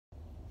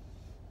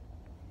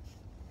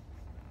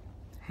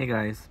Hey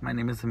guys, my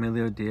name is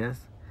Emilio Diaz,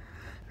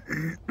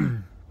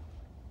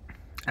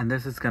 and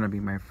this is gonna be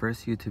my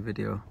first YouTube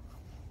video.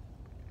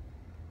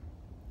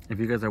 If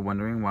you guys are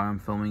wondering why I'm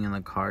filming in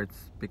the car,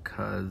 it's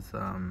because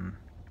I'm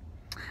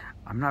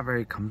not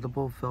very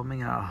comfortable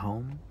filming at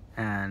home,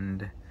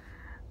 and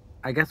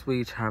I guess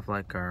we each have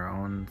like our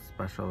own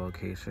special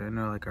location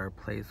or like our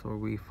place where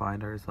we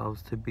find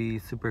ourselves to be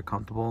super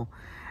comfortable,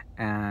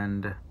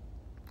 and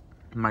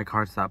my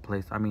car's that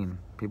place. I mean,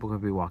 people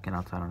could be walking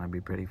outside and I'd be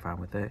pretty fine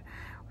with it,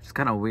 which is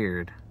kind of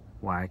weird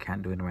why I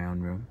can't do it in my own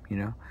room,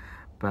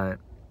 but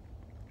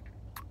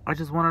I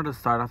just wanted to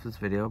start off this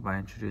video by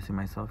introducing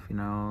myself,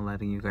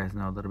 letting you guys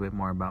know a little bit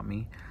more about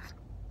me.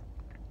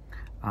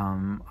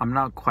 I'm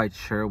not quite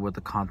sure what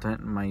the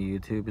content my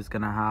YouTube is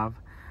gonna have.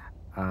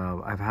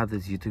 I've had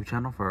this YouTube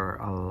channel for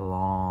a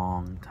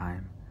long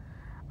time.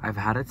 I've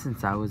had it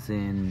since I was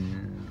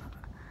in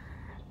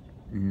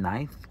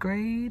 9th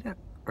grade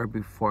or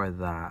before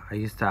that. I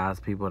used to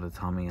ask people to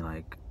tell me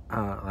like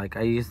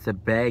I used to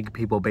beg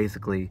people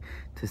basically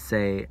to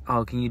say,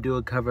 oh, can you do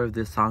a cover of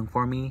this song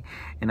for me?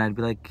 And I'd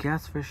be like,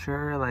 yes, for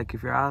sure. Like,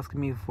 if you're asking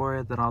me for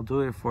it, then I'll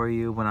do it for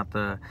you.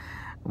 The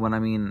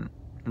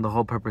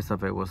whole purpose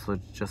of it was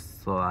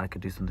just so I could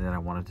do something that I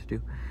wanted to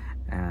do.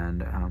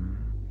 And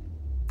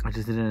I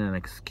just did it an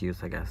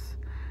excuse, I guess.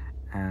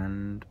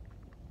 And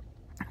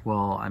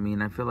well, I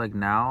mean, I feel like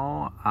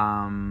now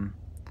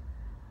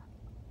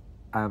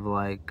I've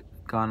like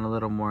gone a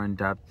little more in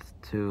depth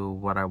to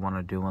what I want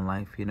to do in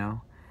life,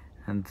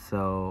 and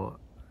so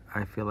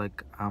I feel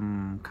like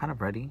I'm kind of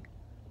ready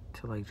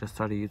to like just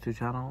start a YouTube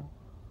channel.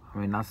 I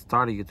mean, not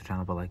start a YouTube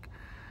channel, but like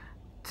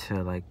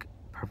to like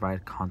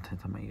provide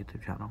content on my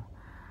YouTube channel.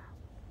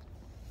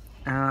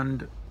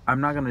 And I'm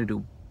not gonna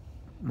do,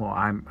 well,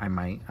 I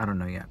might, I don't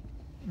know yet,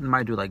 I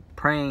might do like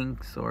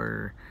pranks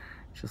or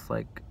just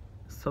like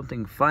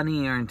something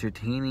funny or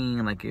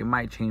entertaining. Like, it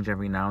might change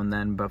every now and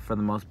then, but for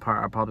the most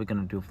part I'm probably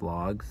gonna do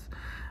vlogs,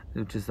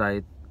 which is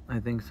I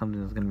think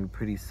something that's gonna be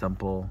pretty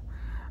simple.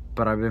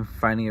 But I've been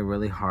finding it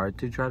really hard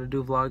to try to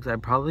do vlogs. I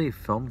probably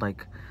filmed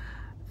like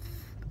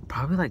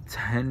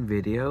 10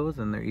 videos,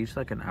 and they're each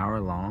like an hour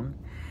long,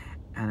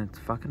 and it's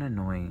fucking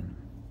annoying.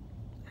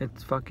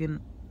 It's fucking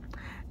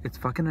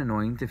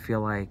annoying to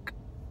feel like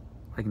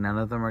none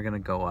of them are gonna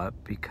go up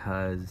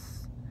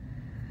because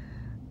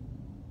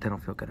they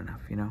don't feel good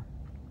enough,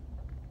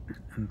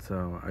 And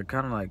so I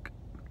kind of like,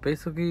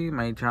 basically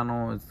my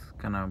channel is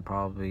gonna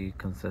probably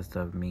consist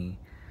of me.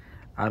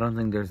 I don't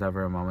think there's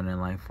ever a moment in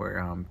life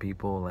where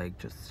people like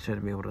just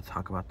shouldn't be able to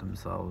talk about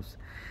themselves,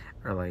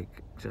 or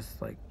like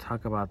just like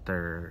talk about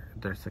their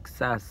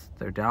success,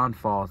 their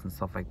downfalls and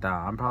stuff like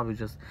that.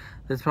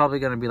 This is probably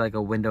gonna be like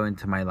a window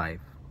into my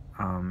life,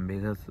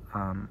 because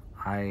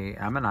I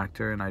am an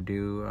actor, and I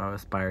do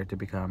aspire to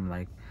become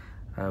like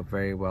a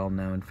very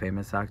well-known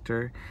famous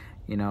actor.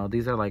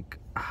 These are like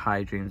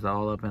high dreams,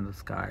 all up in the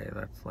sky.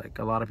 That's like,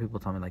 a lot of people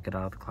tell me like, get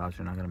out of the clouds,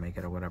 you're not gonna make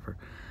it or whatever.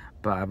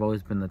 But I've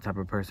always been the type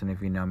of person,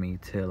 if you know me,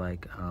 to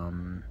like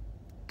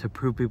to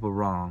prove people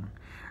wrong,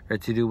 or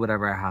to do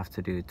whatever I have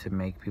to do to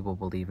make people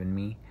believe in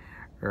me,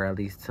 or at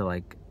least to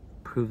like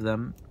prove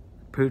to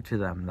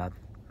them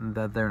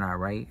that they're not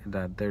right,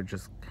 that they're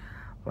just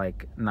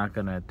like not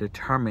gonna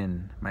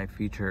determine my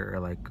future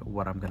or like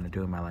what I'm gonna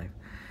do in my life.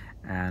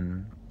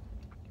 And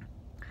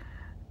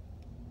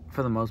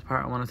for the most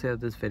part, I want to say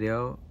that this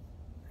video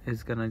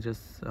is gonna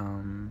just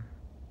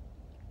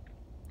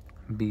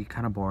be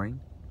kind of boring.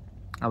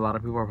 A lot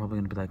of people are probably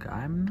gonna be like,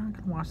 I'm not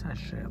gonna watch that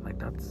shit. Like,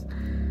 that's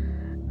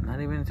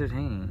not even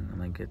entertaining.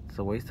 Like, it's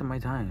a waste of my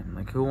time.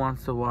 Like, who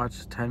wants to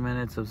watch 10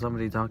 minutes of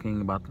somebody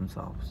talking about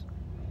themselves?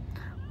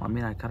 Well, I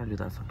mean, I kind of do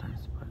that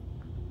sometimes, but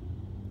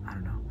I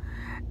don't know.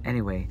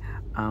 Anyway,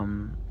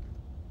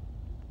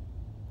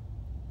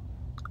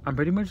 I'm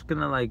pretty much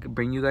gonna like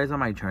bring you guys on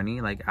my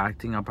journey. Like,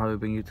 acting, I'll probably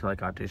bring you to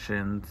like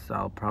auditions.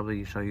 I'll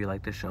probably show you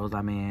like the shows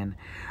I'm in,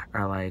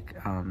 or like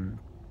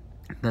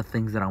the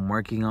things that I'm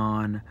working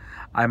on.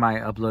 I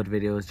might upload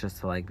videos just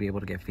to like be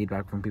able to get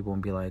feedback from people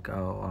and be like,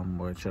 oh,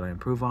 what should I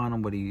improve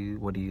on? What do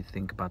you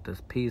think about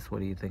this piece? What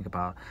do you think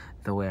about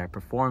the way I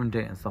performed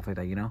it and stuff like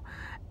that,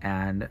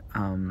 And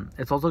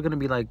it's also gonna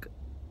be like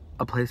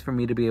a place for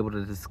me to be able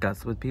to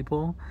discuss with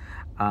people.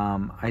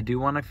 I do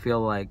want to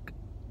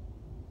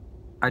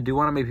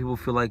make people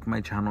feel like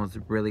my channel is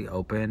really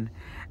open,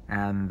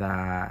 and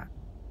that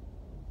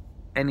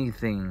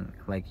anything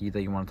like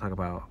that you want to talk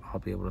about, I'll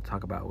be able to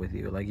talk about with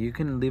you. Like, you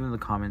can leave in the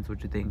comments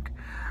what you think,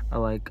 or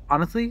like,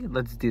 honestly,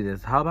 let's do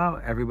this. How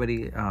about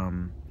everybody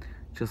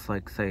just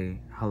like say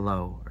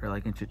hello, or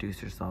like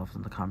introduce yourselves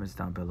in the comments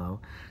down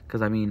below?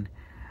 Because I mean,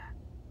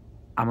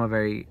 I'm a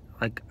very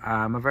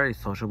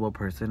sociable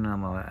person,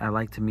 and I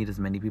like to meet as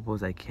many people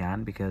as I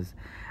can, because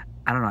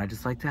I don't know, I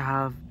just like to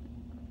have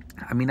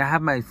I mean, I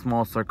have my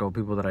small circle of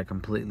people that I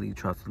completely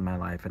trust with my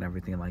life and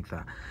everything like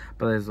that.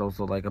 But there's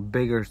also like a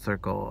bigger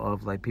circle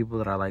of like people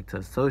that I like to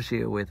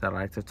associate with, that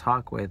I like to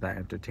talk with, that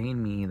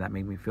entertain me, that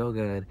make me feel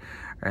good,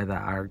 or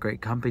that are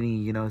great company,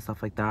 you know,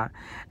 stuff like that.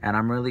 And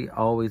I'm really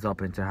always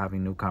open to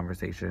having new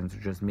conversations or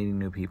just meeting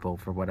new people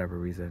for whatever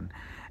reason.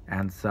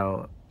 And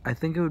so I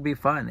think it would be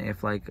fun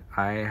if like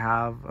I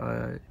have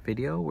a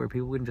video where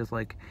people can just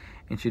like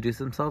introduce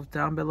themselves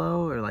down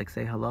below, or like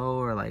say hello,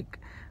 or like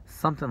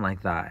something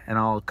like that, and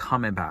I'll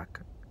comment back.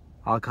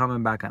 I'll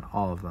comment back on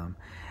all of them.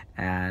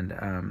 And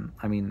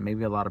I mean,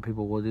 maybe a lot of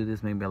people will do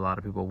this, maybe a lot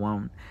of people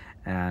won't.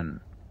 And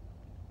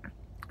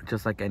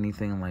just like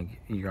anything,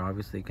 like, you're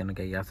obviously gonna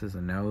get yeses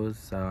and nos.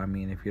 So I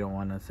mean, if you don't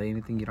want to say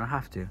anything, you don't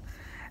have to.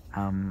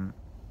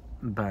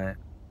 But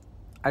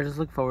I just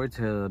look forward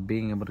to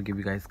being able to give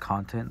you guys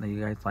content that you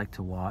guys like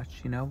to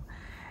watch, you know.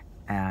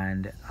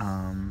 And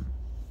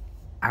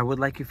I would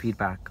like your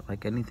feedback,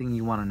 like anything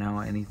you want to know,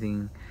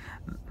 anything.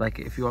 Like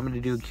if you want me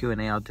to do a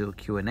Q&A, I'll do a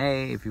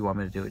Q&A. If you want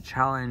me to do a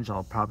challenge,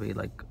 I'll probably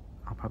look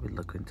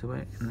into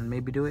it and then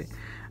maybe do it.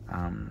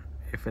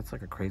 If it's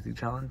like a crazy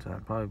challenge,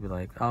 I'd probably be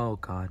like, oh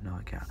god, no,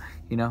 I can't,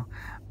 you know.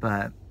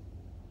 But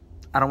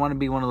I don't want to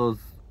be one of those,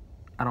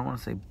 I don't want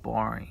to say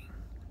boring,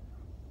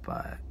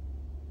 but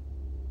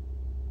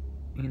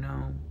you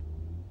know,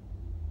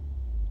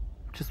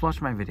 just watch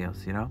my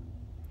videos, you know.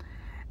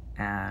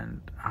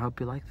 And I hope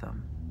you like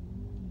them.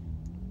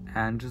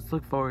 And just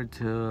look forward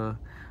to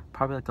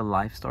probably like a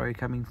life story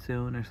coming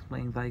soon or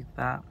something like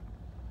that.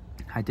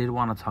 I did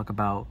want to talk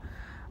about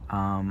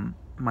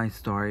my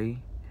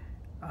story.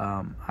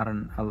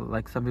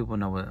 Like some people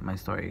know what my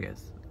story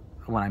is,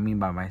 what I mean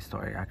by my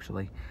story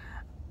actually,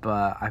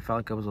 but I felt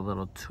like it was a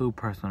little too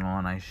personal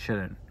and I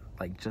shouldn't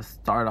like just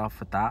start off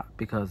with that,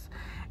 because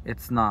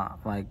it's not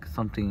like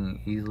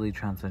something easily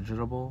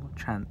transitionable.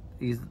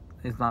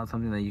 It's not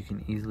something that you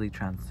can easily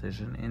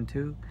transition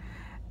into.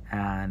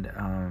 And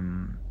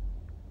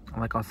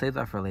like, I'll save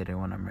that for later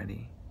when I'm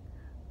ready.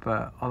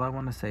 But all I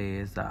want to say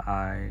is that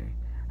I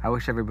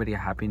wish everybody a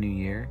happy new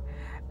year,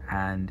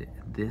 and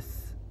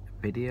this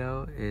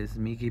video is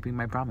me keeping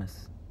my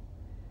promise.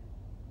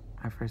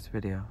 My first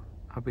video.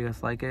 Hope you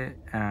guys like it,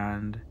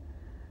 and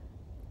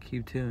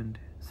keep tuned.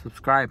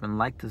 Subscribe and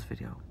like this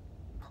video,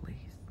 please.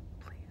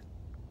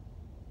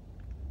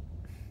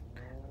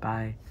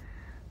 Bye.